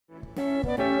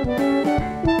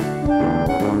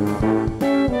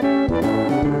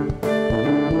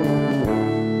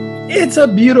It's a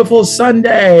beautiful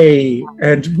Sunday,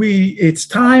 and it's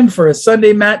time for a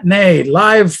Sunday matinee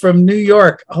live from New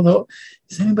York. Although,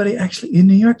 is anybody actually in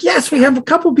New York? Yes, we have a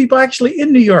couple people actually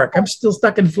in New York. I'm still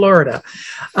stuck in Florida.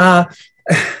 I'd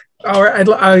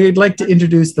like to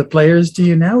introduce the players to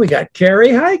you now. We got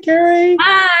Carrie. Hi, Carrie.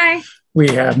 Hi. We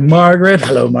have Margaret.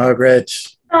 Hello, Margaret.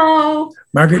 Hello.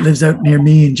 Margaret lives out near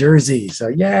me in Jersey, so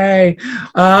yay.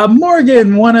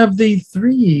 Morgan, one of the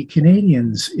 3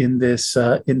 Canadians in this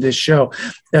show.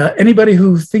 Anybody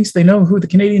who thinks they know who the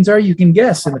Canadians are, you can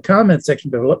guess in the comment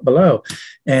section below.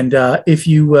 And if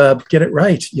you get it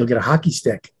right, you'll get a hockey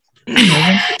stick. We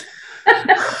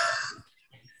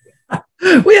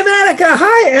have Annica.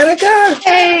 Hi, Annica.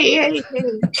 Hey.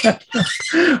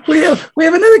 we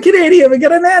have another Canadian. We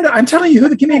got Amanda. I'm telling you who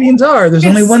the Canadians are. There's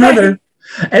only one other.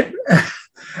 And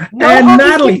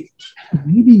Natalie.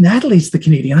 Maybe Natalie's the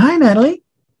Canadian. Hi, Natalie.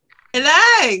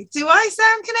 Hello. Do I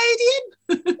sound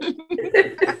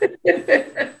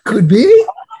Canadian? Could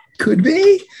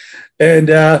be. And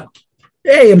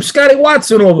hey, I'm Scotty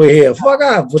Watson over here. Fuck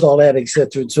off with all that,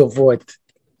 etc. and so forth.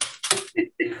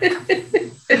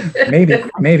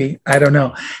 Maybe. I don't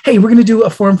know. Hey, we're going to do a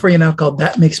form for you now called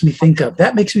That Makes Me Think Of.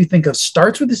 That Makes Me Think Of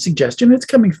starts with a suggestion. It's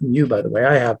coming from you, by the way.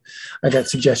 I got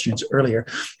suggestions earlier.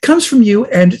 Comes from you,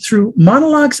 and through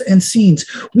monologues and scenes,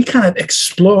 we kind of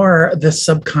explore the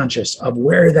subconscious of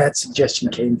where that suggestion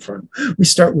came from. We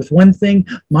start with one thing,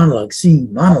 monologue,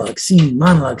 scene,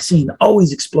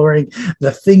 always exploring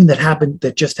the thing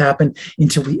that just happened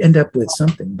until we end up with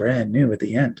something brand new at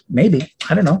the end. Maybe.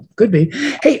 I don't know. Could be.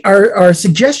 Hey, our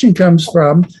suggestion comes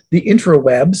from the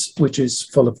intrawebs, which is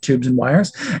full of tubes and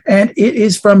wires, and it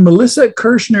is from Melissa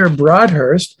Kirshner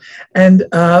Broadhurst, and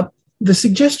the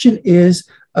suggestion is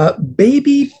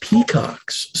baby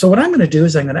peacocks. So what I'm going to do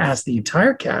is I'm going to ask the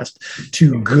entire cast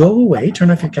to go away,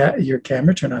 turn off your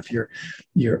camera, turn off your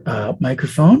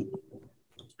microphone,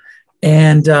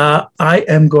 and I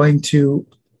am going to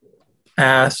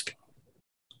ask.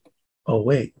 Oh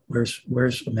wait,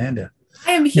 where's Amanda?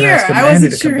 I am here. I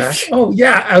wasn't sure. Oh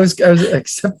yeah, I was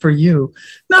except for you.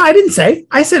 No, I didn't say.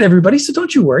 I said everybody, so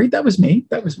don't you worry. That was me.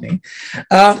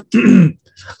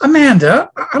 Amanda,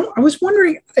 I was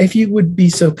wondering if you would be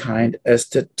so kind as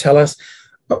to tell us,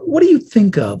 what do you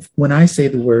think of when I say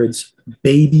the words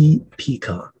baby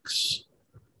peacocks?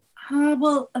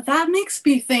 Well, that makes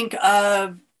me think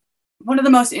of one of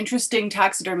the most interesting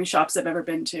taxidermy shops I've ever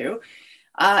been to.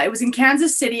 It was in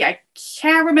Kansas City. I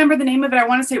can't remember the name of it. I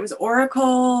want to say it was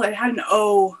Oracle. It had an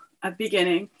O at the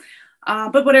beginning.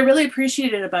 But what I really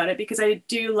appreciated about it, because I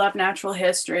do love natural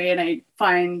history and I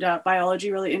find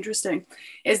biology really interesting,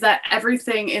 is that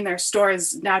everything in their store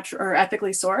is natural or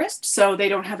ethically sourced. So they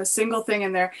don't have a single thing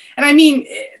in there. And I mean,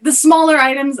 the smaller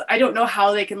items, I don't know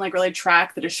how they can really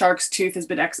track that a shark's tooth has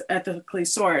been ethically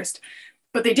sourced.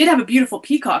 But they did have a beautiful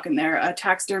peacock in there, a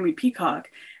taxidermy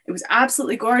peacock. It was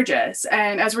absolutely gorgeous.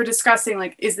 And as we're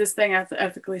discussing, is this thing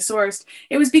ethically sourced?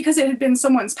 It was because it had been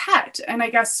someone's pet. And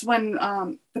I guess when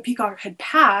the peacock had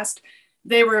passed,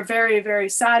 they were very, very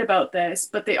sad about this.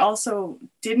 But they also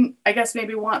didn't, I guess,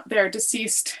 maybe want their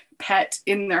deceased pet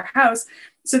in their house.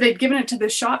 So they'd given it to the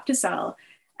shop to sell.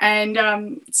 And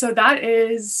so that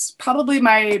is probably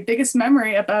my biggest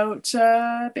memory about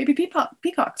baby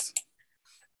peacocks.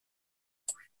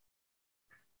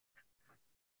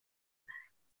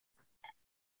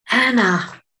 Anna,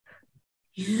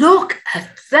 look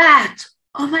at that.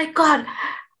 Oh my God.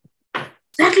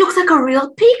 That looks like a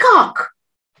real peacock.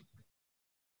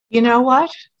 You know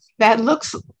what? That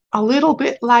looks a little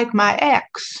bit like my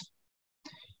ex.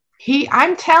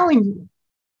 I'm telling you,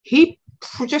 he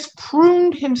just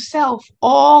pruned himself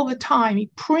all the time. He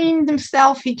preened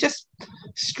himself. He just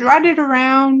strutted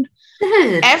around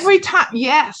every time.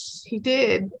 Yes, he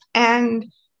did. And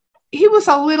he was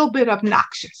a little bit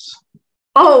obnoxious.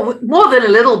 Oh, more than a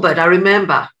little bit, I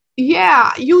remember.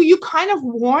 Yeah, you kind of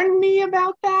warned me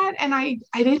about that, and I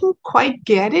didn't quite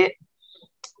get it.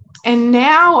 And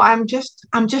now I'm just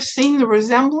seeing the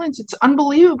resemblance. It's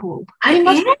unbelievable.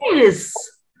 It is.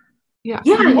 Yeah.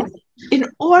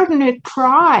 Inordinate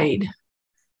pride.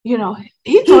 He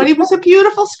thought he was a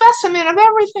beautiful specimen of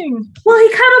everything. Well, he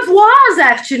kind of was,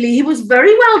 actually. He was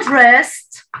very well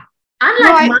dressed.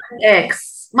 Unlike my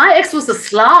ex. My ex was a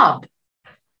slob.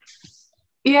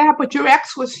 Yeah, but your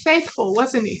ex was faithful,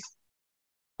 wasn't he?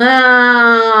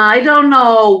 I don't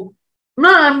know.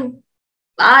 No,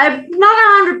 I'm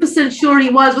not 100% sure he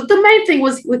was, but the main thing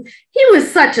was he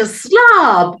was such a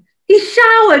slob. He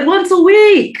showered once a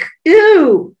week.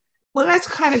 Ew. Well, that's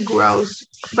kind of gross.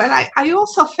 But I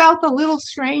also felt a little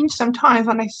strange sometimes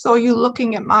when I saw you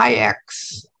looking at my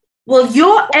ex. Well,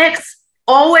 your ex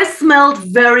always smelled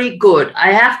very good.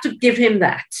 I have to give him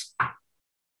that.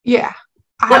 Yeah.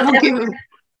 I will give him.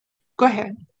 Go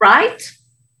ahead. Right?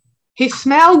 He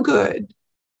smelled good,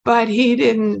 but he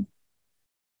didn't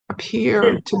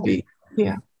appear to be.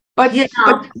 Yeah. But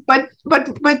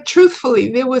but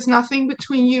truthfully, there was nothing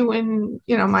between you and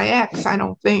my ex. I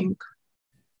don't think.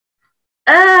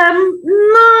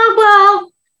 No.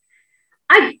 Well,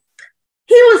 he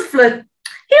was a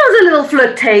little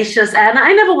flirtatious, and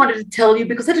I never wanted to tell you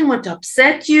because I didn't want to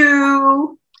upset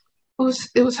you.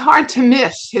 It was hard to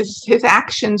miss. His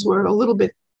actions were a little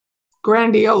bit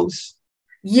grandiose.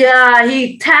 Yeah,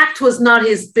 tact was not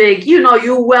his big.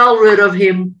 You're well rid of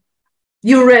him.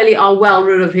 You really are well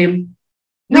rid of him.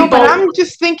 No, but I'm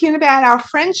just thinking about our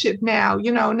friendship now,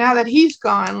 now that he's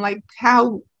gone, like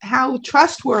how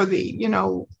trustworthy,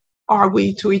 are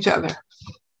we to each other?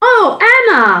 Oh,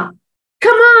 Anna,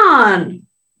 come on.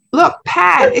 Look,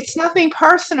 Pat, it's nothing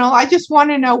personal. I just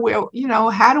want to know where,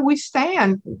 how do we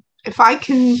stand? If I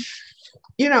can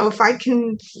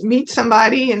meet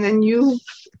somebody and then you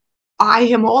eye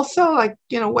him also, like,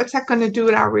 what's that going to do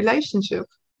with our relationship?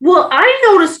 Well,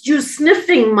 I noticed you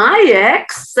sniffing my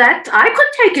ex. That I could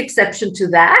take exception to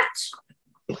that.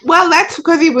 Well, that's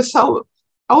because he was so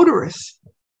odorous.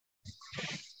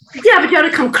 Yeah, but you got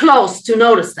to come close to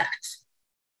notice that.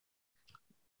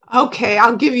 Okay,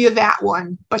 I'll give you that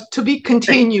one, but to be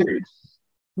continued.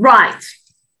 Right.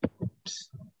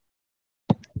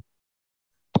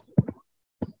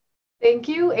 Thank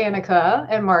you, Annica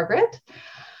and Margaret.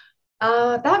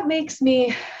 That makes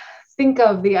me think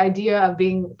of the idea of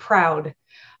being proud.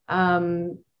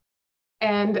 And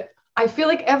I feel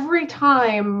like every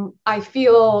time I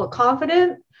feel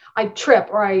confident, I trip,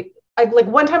 or I like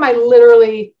one time I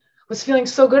literally was feeling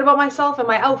so good about myself and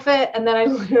my outfit, and then I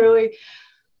literally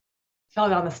fell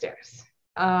down the stairs.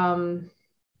 And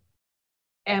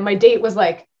my date was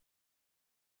like,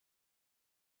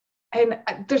 and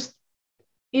there's,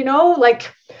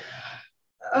 like,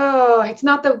 oh, it's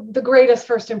not the greatest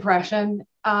first impression.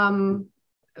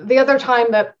 The other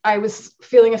time that I was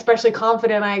feeling especially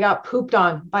confident, I got pooped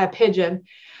on by a pigeon.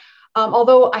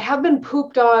 Although I have been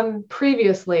pooped on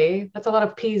previously, that's a lot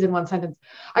of P's in one sentence.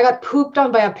 I got pooped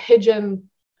on by a pigeon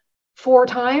 4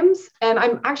 times, and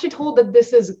I'm actually told that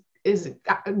this is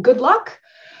good luck.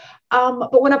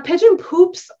 But when a pigeon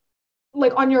poops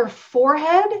like on your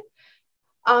forehead,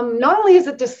 not only is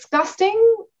it disgusting,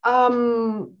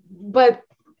 but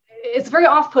it's very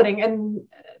off-putting and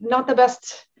not the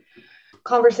best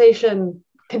conversation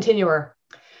continuer.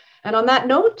 And on that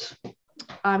note,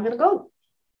 I'm going to go.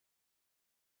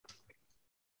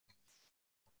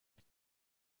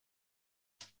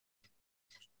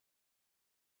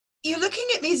 You're looking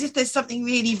at me as if there's something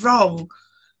really wrong.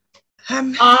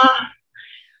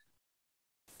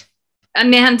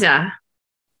 Amanda,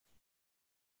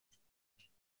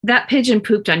 that pigeon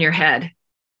pooped on your head.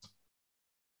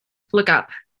 Look up.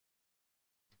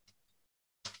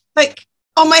 Like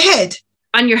on my head?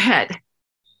 On your head.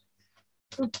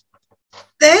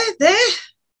 There?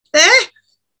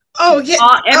 Oh, yeah.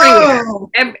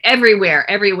 Everywhere.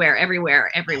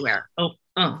 Everywhere. Oh,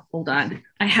 hold on.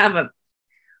 I have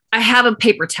a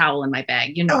paper towel in my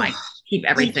bag. I keep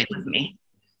everything with me.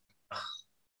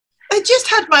 I just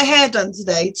had my hair done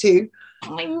today too.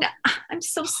 I know. I'm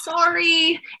so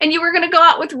sorry. And you were going to go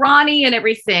out with Ronnie and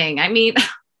everything. I mean,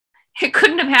 it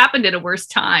couldn't have happened at a worse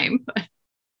time. I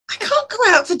can't go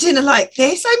out for dinner like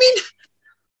this. I mean,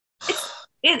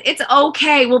 it's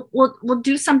okay. We'll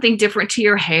do something different to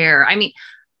your hair. I mean,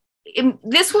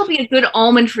 this will be a good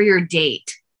omen for your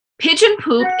date. Pigeon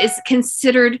poop is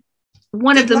considered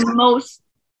one of the most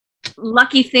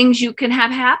lucky things you can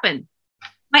have happen.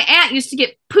 My aunt used to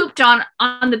get pooped on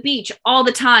the beach all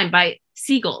the time by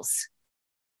seagulls.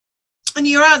 And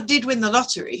your aunt did win the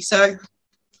lottery, so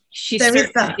she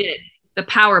certainly did, the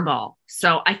Powerball.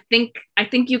 So I think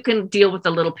you can deal with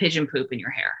the little pigeon poop in your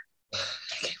hair.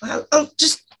 Okay, well, I'll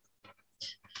just,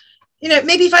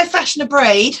 maybe if I fashion a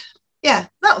braid, yeah,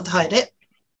 that'll hide it.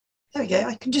 There we go.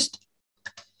 I can just,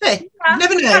 hey, you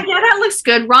never know. Yeah, that looks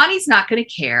good. Ronnie's not going to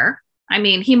care. I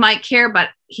mean, he might care, but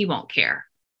he won't care.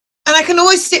 And I can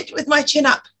always sit with my chin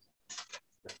up.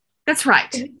 That's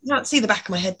right. You can't see the back of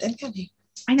my head then, can you?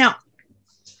 I know.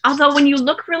 Although when you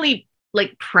look really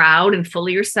like proud and full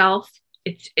of yourself,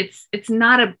 it's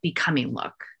not a becoming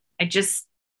look.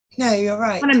 No, you're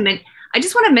right. I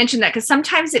just want to mention that because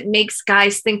sometimes it makes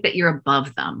guys think that you're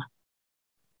above them.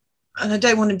 And I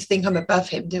don't want him to think I'm above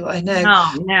him, do I? No.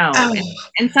 No. Oh.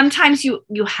 And sometimes you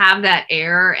have that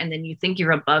air and then you think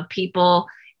you're above people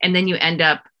and then you end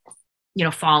up,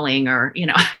 falling or,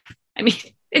 I mean,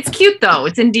 it's cute though.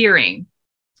 It's endearing.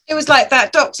 It was like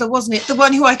that doctor, wasn't it? The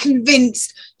one who I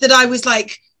convinced that I was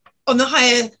like on the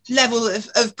higher level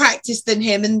of practice than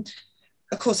him. And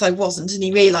of course I wasn't. And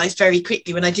he realized very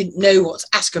quickly when I didn't know what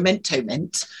ascomento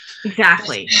meant.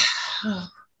 Exactly.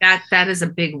 That is a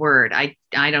big word. I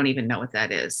don't even know what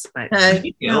that is, but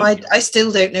no, I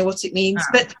still don't know what it means.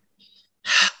 But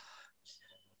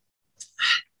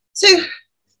so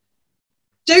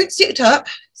don't sit up,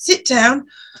 sit down.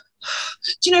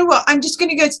 Do you know what? I'm just going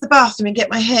to go to the bathroom and get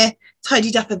my hair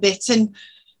tidied up a bit, and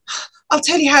I'll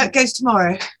tell you how it goes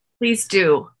tomorrow. Please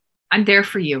do. I'm there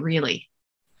for you, really.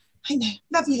 I know.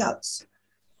 Love you lots.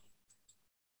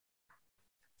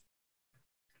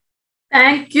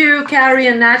 Thank you, Carrie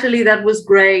and Natalie. That was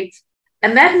great.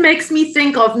 And that makes me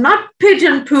think of not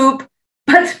pigeon poop,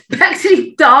 but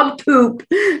actually dog poop.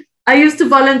 I used to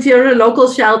volunteer at a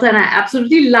local shelter and I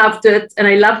absolutely loved it. And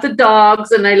I loved the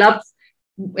dogs and I loved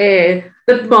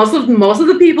most of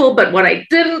the people. But what I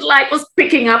didn't like was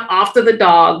picking up after the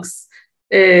dogs.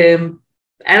 And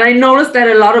I noticed that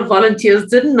a lot of volunteers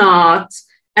did not.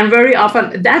 And very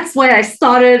often, that's why I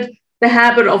started the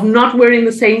habit of not wearing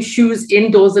the same shoes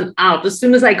indoors and out. As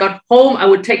soon as I got home, I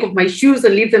would take off my shoes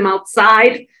and leave them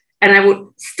outside. And I would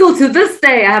still, to this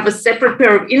day, I have a separate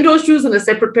pair of indoor shoes and a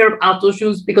separate pair of outdoor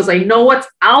shoes because I know what's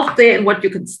out there and what you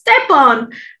can step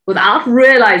on without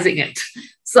realizing it.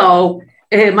 So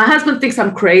my husband thinks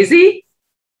I'm crazy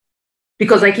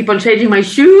because I keep on changing my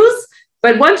shoes.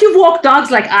 But once you've walked dogs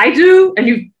like I do,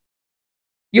 and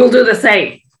you'll do the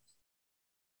same.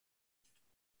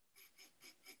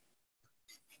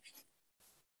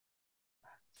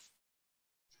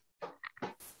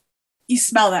 You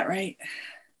smell that, right?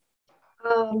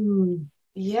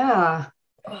 Yeah.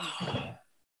 I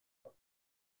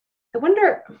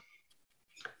wonder,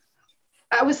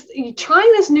 I was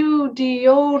trying this new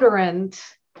deodorant.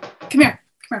 Come here.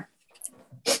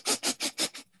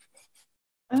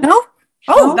 No?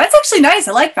 Oh, No? that's actually nice.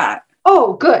 I like that.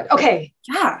 Oh, good. Okay.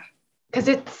 Yeah. Because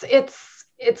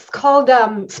it's called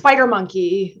Spider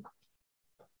Monkey.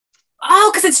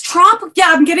 Oh, because it's tropical. Yeah,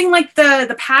 I'm getting like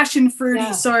the passion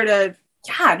fruity sort of.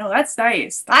 Yeah, no, that's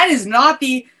nice. That is not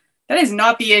the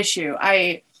issue.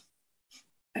 I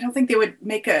don't think they would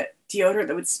make a deodorant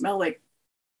that would smell like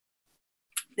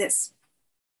this.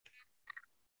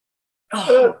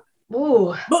 Oh.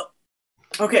 Ooh.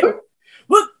 Okay.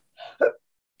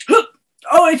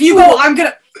 Oh, if you go, I'm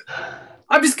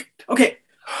just okay.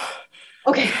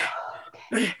 Okay.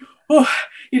 Oh,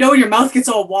 you know when your mouth gets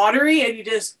all watery and you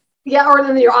just or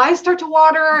then your eyes start to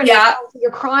water and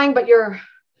you're crying, but you're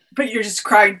just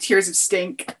crying tears of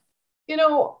stink. You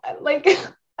know, like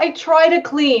I try to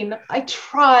clean.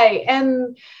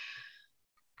 And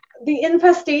the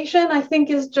infestation I think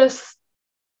is just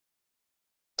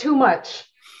too much.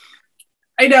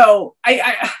 I know.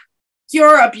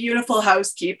 You're a beautiful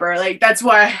housekeeper. Like that's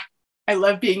why I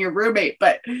love being your roommate,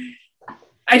 but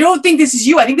I don't think this is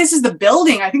you. I think this is the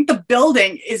building. I think the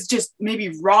building is just maybe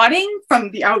rotting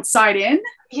from the outside in.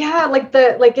 Yeah, like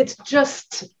it's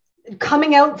just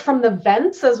coming out from the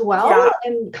vents as well,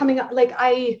 and coming up. Like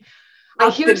I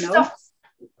hear stuff.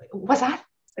 What's that?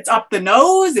 It's up the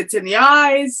nose. It's in the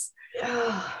eyes.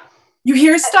 You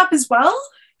hear stuff as well?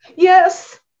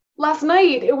 Yes. Last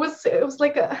night it was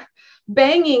like a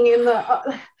banging in the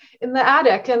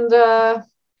attic, and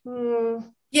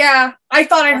yeah, I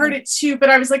thought I heard it too, but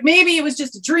I was like, maybe it was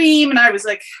just a dream, and I was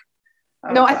like, oh,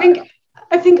 no, God.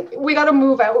 I think we got to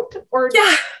move out, or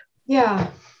yeah,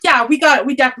 we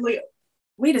definitely.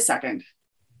 Wait a second.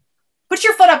 Put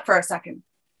your foot up for a second.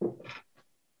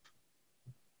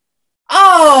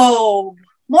 Oh,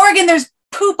 Morgan, there's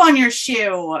poop on your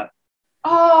shoe.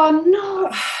 Oh no.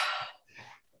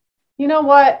 You know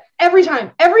what? Every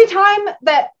time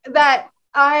that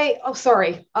I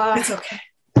sorry. It's okay.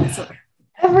 It's okay.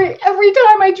 Every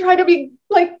time I try to be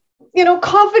like,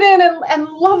 confident and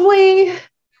lovely,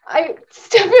 I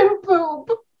step in poop.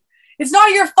 It's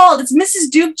not your fault. It's Mrs.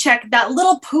 Dubček, that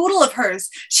little poodle of hers.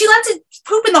 She lets it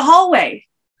poop in the hallway.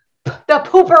 The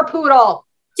pooper poodle.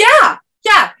 Yeah.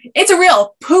 It's a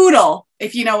real poodle,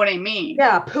 if you know what I mean.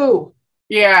 Yeah, poo.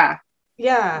 Yeah.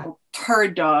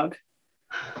 Turd dog.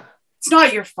 It's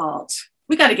not your fault.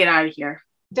 We got to get out of here.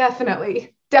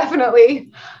 Definitely.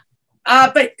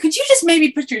 But could you just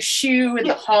maybe put your shoe in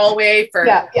the hallway for?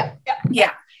 Yeah.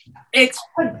 It's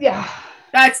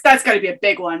That's got to be a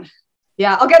big one.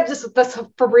 Yeah, I'll get this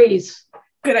Febreze.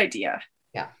 Good idea.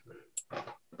 Yeah.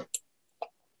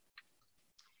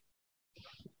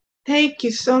 Thank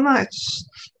you so much.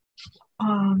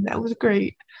 That was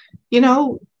great.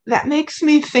 That makes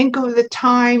me think of the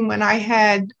time when I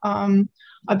had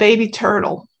a baby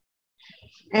turtle.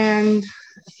 And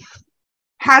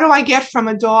How do I get from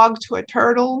a dog to a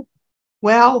turtle?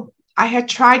 Well, I had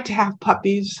tried to have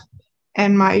puppies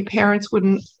and my parents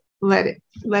wouldn't let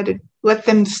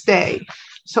them stay.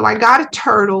 So I got a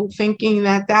turtle thinking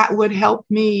that would help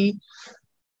me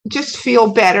just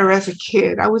feel better as a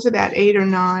kid. I was about 8 or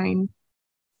 9.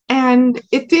 And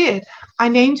it did. I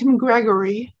named him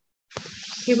Gregory.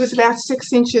 He was about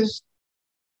 6 inches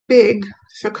big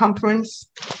circumference.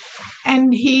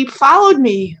 And he followed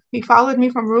me. He followed me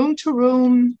from room to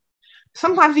room.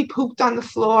 Sometimes he pooped on the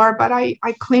floor, but I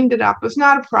cleaned it up. It was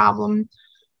not a problem.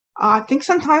 I think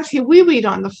sometimes he wee-weed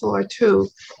on the floor too,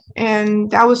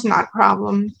 and that was not a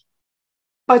problem.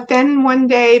 But then one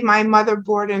day my mother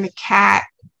brought in a cat,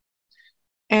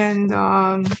 and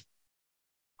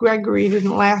Gregory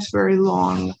didn't last very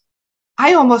long.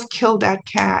 I almost killed that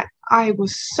cat. I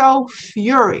was so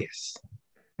furious.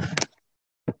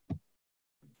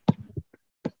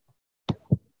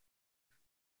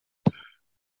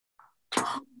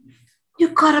 You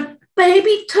got a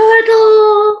baby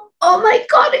turtle. Oh my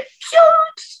God, it's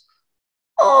cute.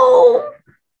 Oh,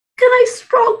 can I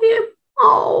stroke him?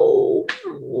 Oh.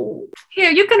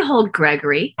 Here, you can hold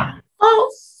Gregory.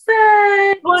 Oh,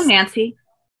 thanks. Go on, Nancy.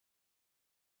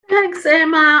 Thanks,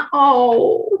 Emma.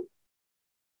 Oh.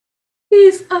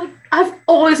 I've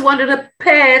always wanted a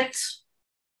pet.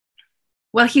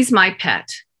 Well, he's my pet.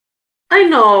 I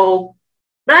know,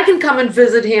 but I can come and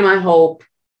visit him, I hope.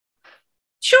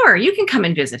 Sure, you can come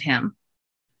and visit him.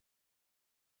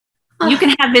 You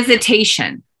can have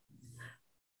visitation.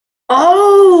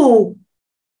 Oh.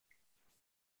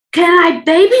 Can I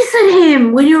babysit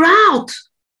him when you're out?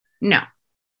 No.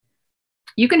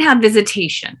 You can have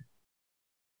visitation.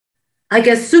 I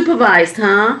guess supervised,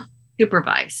 huh?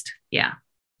 Supervised, yeah.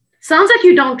 Sounds like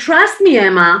you don't trust me,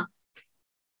 Emma.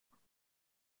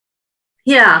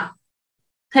 Yeah,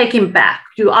 take him back.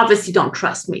 You obviously don't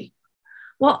trust me.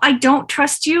 Well, I don't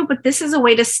trust you, but this is a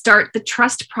way to start the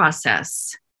trust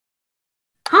process.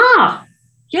 Huh?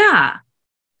 Yeah.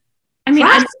 I mean,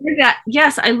 Trust?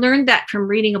 I learned that from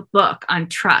reading a book on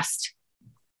trust.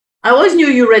 I always knew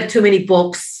you read too many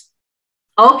books.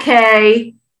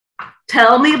 Okay,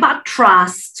 tell me about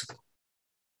trust.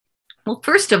 Well,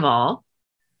 first of all,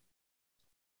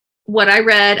 what I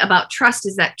read about trust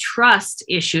is that trust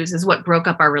issues is what broke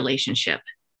up our relationship.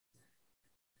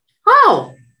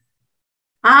 Oh,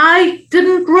 I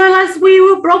didn't realize we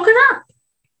were broken up.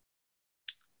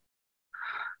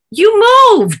 You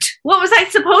moved. What was I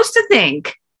supposed to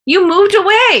think? You moved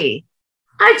away.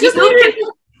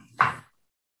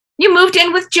 You moved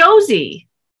in with Josie.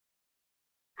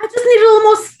 I just needed a little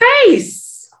more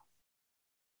space.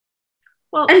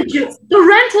 Well, and the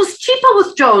rent was cheaper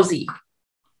with Josie.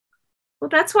 Well,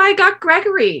 that's why I got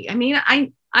Gregory. I mean,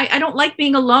 I don't like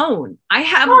being alone. I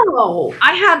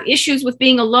have issues with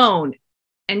being alone.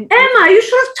 And Emma, you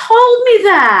should have told me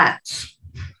that.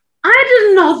 I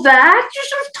didn't know that. You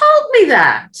should have told me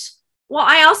that. Well,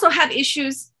 I also have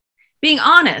issues being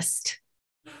honest.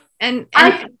 And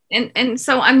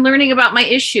so I'm learning about my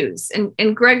issues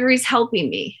and Gregory's helping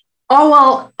me.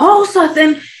 Oh, well, so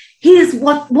then he's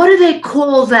what do they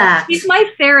call that? He's my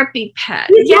therapy pet.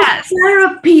 Yes.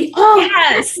 Therapy. Oh,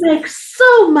 yes. That makes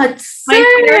so much sense.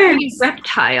 My therapy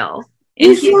reptile.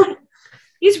 And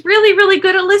he's really, really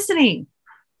good at listening.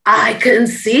 I can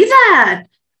see that.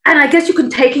 And I guess you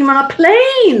can take him on a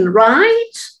plane,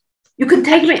 right? You can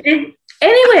take him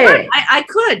anywhere. I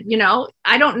could,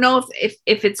 I don't know if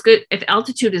it's good, if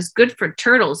altitude is good for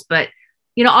turtles, but,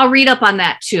 I'll read up on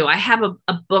that too. I have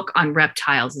a book on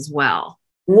reptiles as well.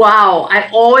 Wow. I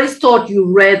always thought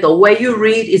you read. The way you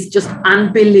read is just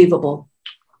unbelievable.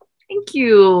 Thank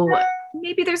you.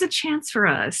 Maybe there's a chance for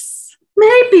us.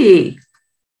 Maybe.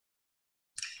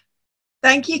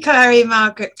 Thank you, Carrie,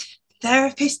 Margaret.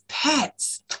 Therapist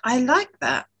pets. I like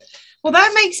that. Well,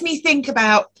 that makes me think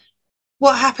about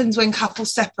what happens when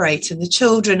couples separate and the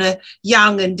children are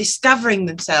young and discovering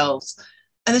themselves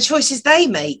and the choices they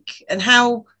make and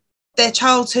how their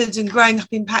childhoods and growing up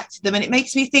impacted them. And it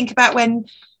makes me think about when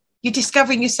you're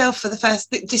discovering yourself for the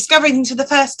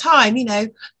first time,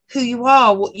 who you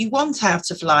are, what you want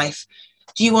out of life.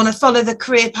 Do you want to follow the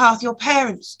career path your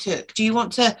parents took? Do you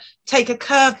want to take a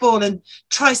curveball and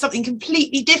try something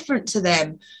completely different to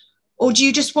them? Or do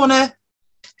you just want to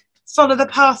follow the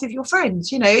path of your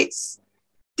friends? It's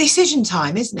decision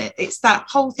time, isn't it? It's that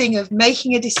whole thing of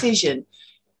making a decision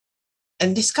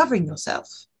and discovering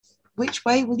yourself. Which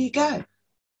way will you go?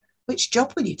 Which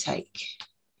job will you take?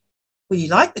 Will you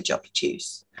like the job you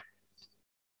choose?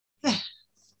 Yeah.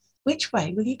 Which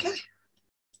way will you go?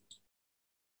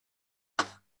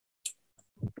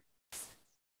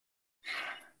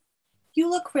 You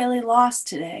look really lost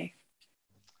today.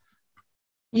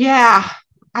 Yeah,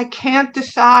 I can't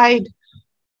decide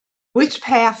which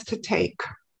path to take.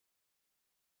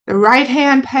 The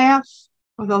right-hand path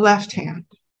or the left hand.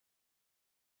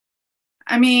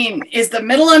 I mean, is the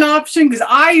middle an option? Because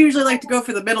I usually like to go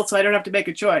for the middle so I don't have to make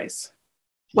a choice.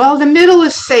 Well, the middle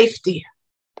is safety.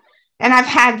 And I've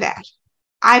had that.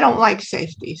 I don't like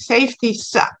safety. Safety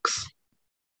sucks.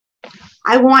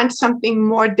 I want something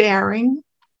more daring.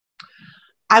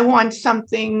 I want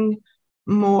something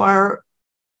more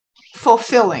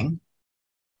fulfilling.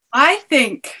 I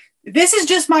think, this is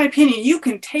just my opinion, you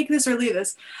can take this or leave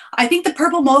this. I think the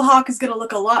purple mohawk is going to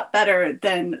look a lot better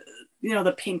than,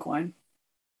 the pink one.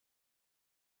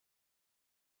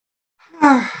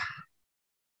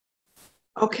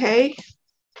 Okay.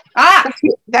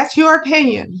 That's your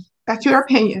opinion. That's your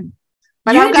opinion.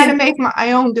 But I've got to make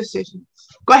my own decisions.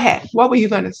 Go ahead. What were you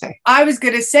going to say? I was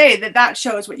going to say that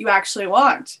shows what you actually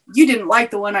want. You didn't like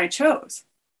the one I chose.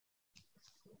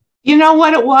 You know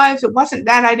what it was? It wasn't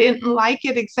that I didn't like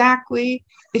it exactly.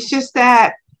 It's just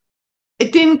that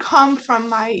it didn't come from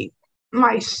my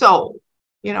soul.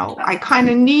 I kind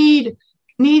of need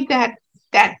that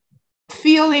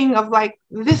feeling of like,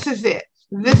 this is it.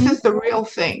 This is the real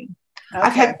thing. Okay.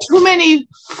 I've had too many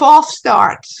false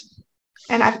starts,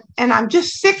 and I'm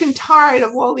just sick and tired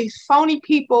of all these phony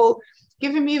people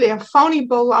giving me their phony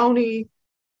baloney,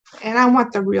 and I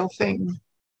want the real thing.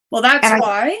 Well, that's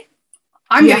why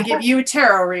I'm going to give you a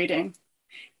tarot reading.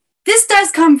 This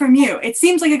does come from you. It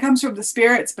seems like it comes from the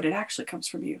spirits, but it actually comes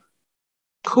from you.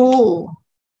 Cool.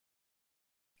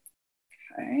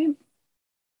 Okay.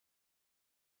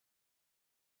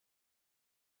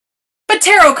 But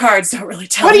tarot cards don't really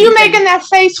tell. What are you making that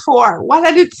face for? What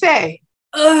did it say?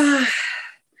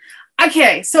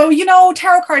 Okay, so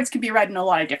tarot cards can be read in a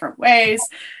lot of different ways.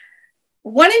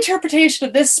 One interpretation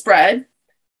of this spread.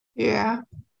 Yeah.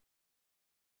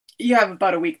 You have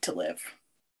about a week to live.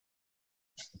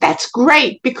 That's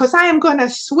great, because I am going to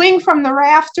swing from the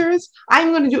rafters. I'm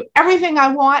going to do everything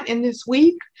I want in this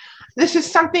week. This is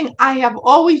something I have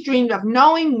always dreamed of,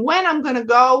 knowing when I'm going to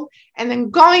go and then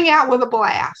going out with a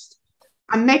blast.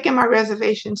 I'm making my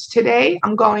reservations today.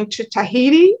 I'm going to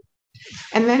Tahiti.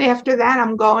 And then after that,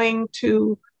 I'm going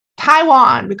to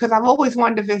Taiwan, because I've always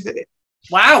wanted to visit it.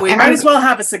 Wow, we might as well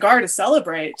have a cigar to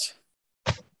celebrate.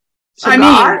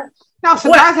 Cigar? No,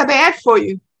 cigars are bad for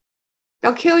you.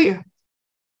 They'll kill you.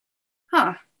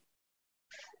 Huh.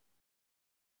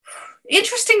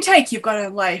 Interesting take you've got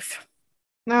in life.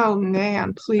 No,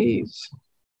 man, please.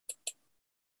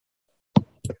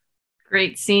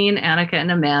 Great scene, Annica and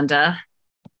Amanda.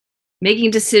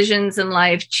 Making decisions in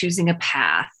life, choosing a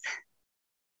path.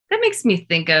 That makes me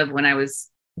think of when I was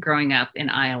growing up in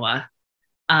Iowa.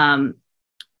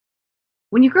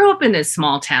 When you grow up in a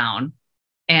small town,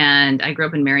 and I grew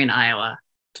up in Marion, Iowa,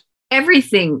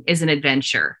 everything is an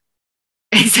adventure,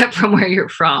 except from where you're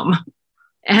from.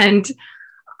 And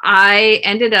I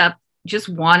ended up just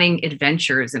wanting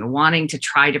adventures and wanting to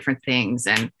try different things.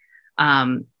 And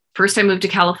first I moved to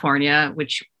California,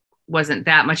 which wasn't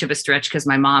that much of a stretch because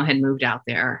my mom had moved out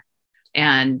there.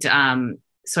 And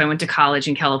so I went to college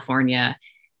in California.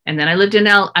 And then I lived in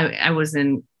I was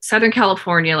in Southern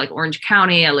California, like Orange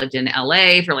County. I lived in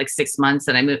LA for like 6 months,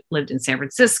 and I lived in San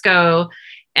Francisco.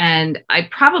 And I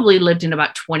probably lived in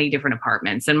about 20 different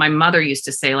apartments. And my mother used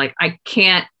to say, like, I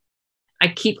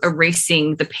keep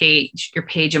erasing your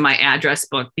page in my address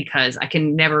book because I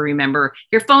can never remember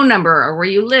your phone number or where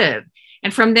you live.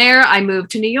 And from there, I moved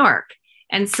to New York.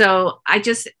 And so I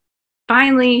just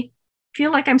finally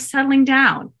feel like I'm settling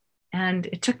down. And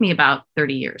it took me about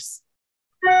 30 years.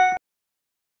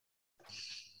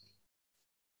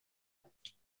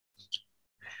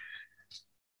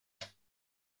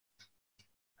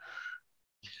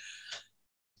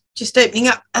 Just opening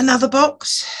up another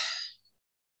box.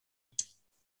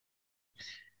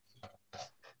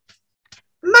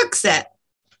 Mug set.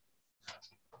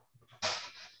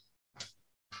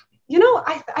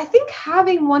 I think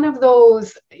having one of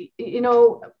those,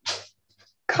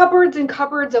 cupboards and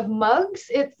cupboards of mugs,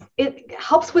 it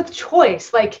helps with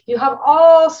choice. Like, you have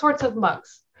all sorts of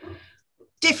mugs.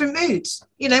 Different moods.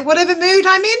 Whatever mood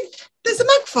I'm in, there's a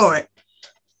mug for it.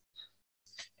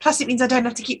 Plus, it means I don't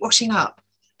have to keep washing up.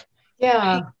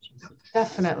 Yeah,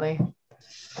 definitely.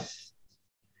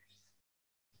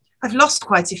 I've lost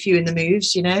quite a few in the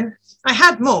moves, I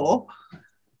had more.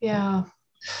 Yeah.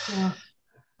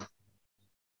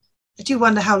 I do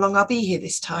wonder how long I'll be here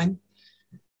this time.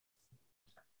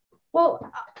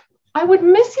 Well, I would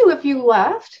miss you if you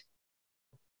left.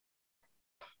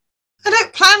 I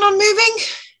don't plan on moving,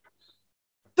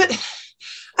 but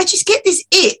I just get this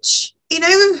itch,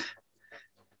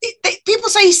 people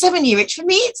say 7-year itch. For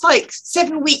me, it's like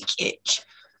 7-week itch.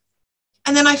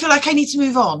 And then I feel like I need to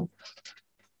move on.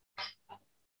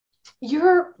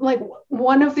 You're like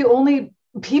one of the only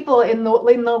people in the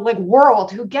like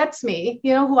world who gets me,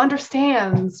 you know, who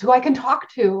understands, who I can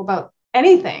talk to about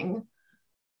anything.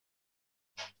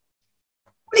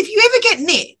 Well, if you ever get an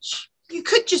itch, you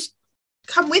could just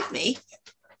come with me.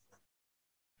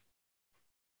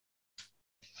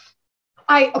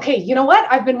 Okay, you know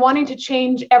what? I've been wanting to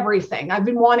change everything. I've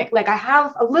been wanting, like, I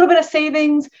have a little bit of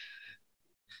savings.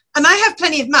 And I have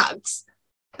plenty of mugs.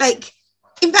 Like,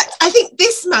 in fact, I think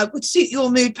this mug would suit your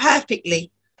mood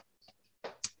perfectly.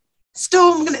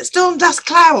 Storm, dust,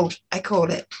 cloud, I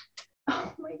call it.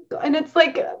 Oh my God. And it's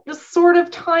like just sort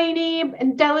of tiny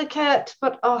and delicate,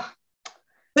 but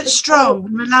strong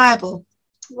and reliable.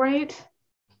 Right?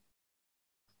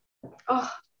 Oh,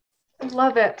 I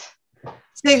love it.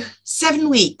 So 7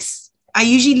 weeks. I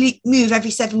usually move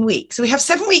every 7 weeks. So we have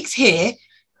 7 weeks here.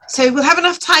 So we'll have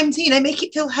enough time to, make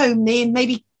it feel homely and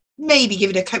maybe give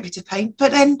it a coat of paint,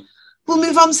 but then we'll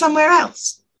move on somewhere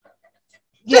else.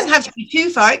 It doesn't have to be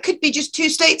too far. It could be just 2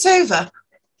 states over.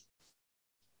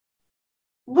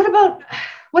 What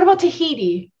about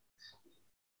Tahiti?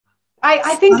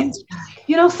 I think,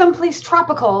 someplace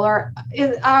tropical or,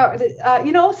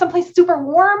 someplace super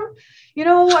warm.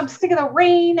 I'm sick of the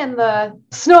rain and the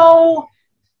snow.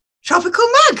 Tropical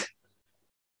mug.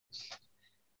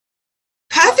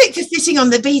 Perfect for sitting on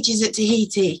the beaches at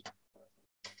Tahiti.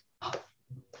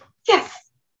 Yes.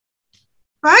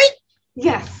 Right?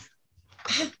 Yes.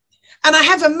 And I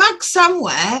have a mug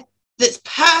somewhere that's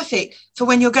perfect for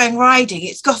when you're going riding.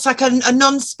 It's got like a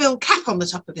non-spill cap on the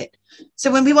top of it.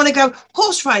 So when we want to go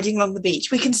horse riding along the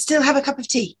beach, we can still have a cup of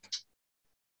tea.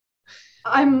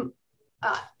 I'm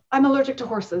allergic to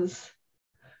horses.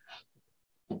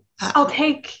 I'll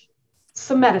take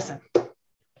some medicine.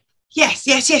 Yes.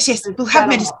 We'll have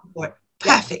medicine for it.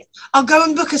 Perfect. Yeah. I'll go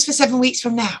and book us for 7 weeks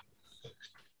from now.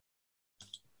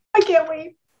 I can't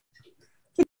wait.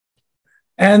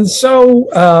 And so,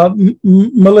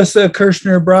 Melissa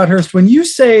Kirshner-Broadhurst, when you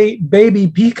say baby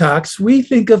peacocks, we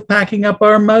think of packing up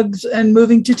our mugs and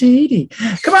moving to Tahiti.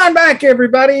 Come on back,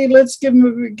 everybody. Let's give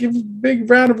a big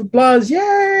round of applause.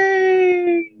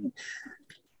 Yay!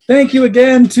 Thank you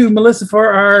again to Melissa for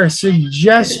our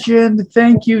suggestion.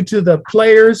 Thank you to the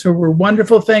players who were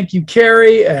wonderful. Thank you,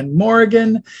 Carrie and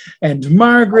Morgan and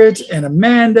Margaret and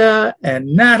Amanda and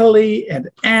Natalie and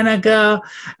Annica.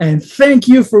 And thank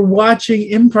you for watching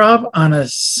Improv on a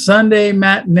Sunday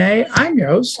matinee. I'm your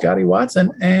host, Scotty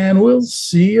Watson, and we'll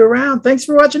see you around. Thanks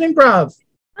for watching Improv.